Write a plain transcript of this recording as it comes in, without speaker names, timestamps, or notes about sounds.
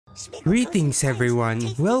Greetings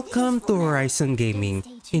everyone, welcome to Horizon Gaming.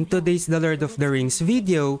 In today's The Lord of the Rings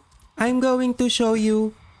video, I'm going to show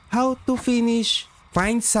you how to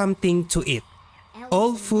find something to eat.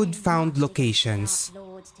 All food found locations.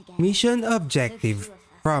 Mission objective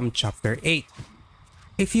from chapter 8.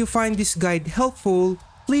 If you find this guide helpful,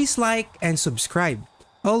 please like and subscribe.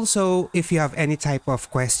 Also, if you have any type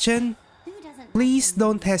of question, please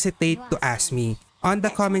don't hesitate to ask me on the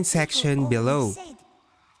comment section below.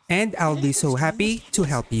 And I'll be so happy to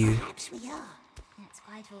help you.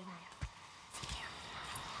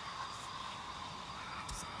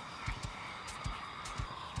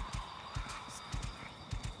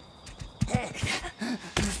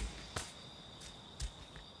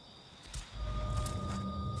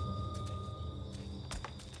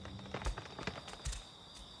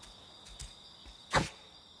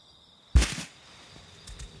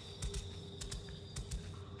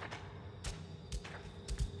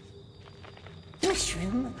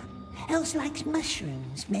 Mushroom? Elves likes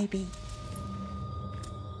mushrooms, maybe.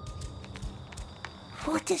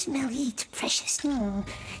 What does Mel eat, Precious?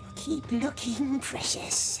 Keep looking,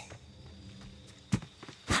 Precious.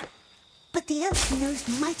 But the elf knows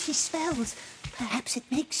mighty spells. Perhaps it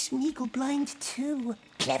makes Smeagol blind too.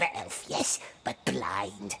 Clever elf, yes, but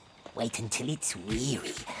blind. Wait until it's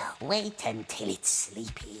weary. Wait until it's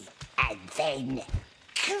sleepy. And then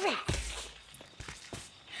crack!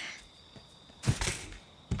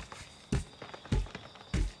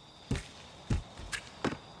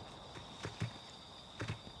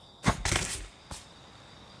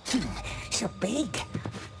 So big.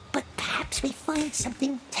 But perhaps we find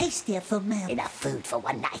something tastier for Mel. Enough food for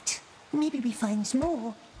one night. Maybe we find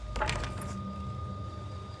more.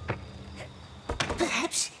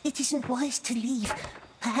 Perhaps it isn't wise to leave.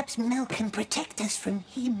 Perhaps Mel can protect us from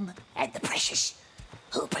him. And the Precious.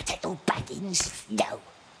 Who'll protect old Baggins? No.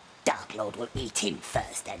 Dark Lord will eat him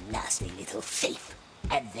first, a nasty little thief.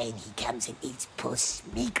 And then he comes and eats poor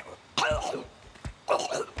Smeagol.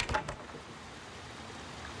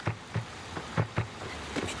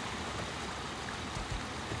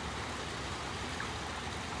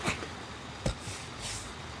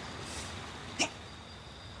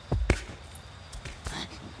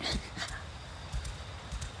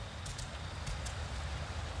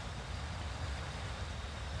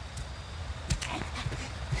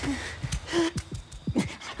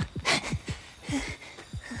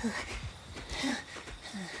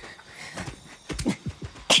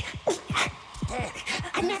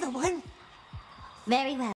 Another one? Very well.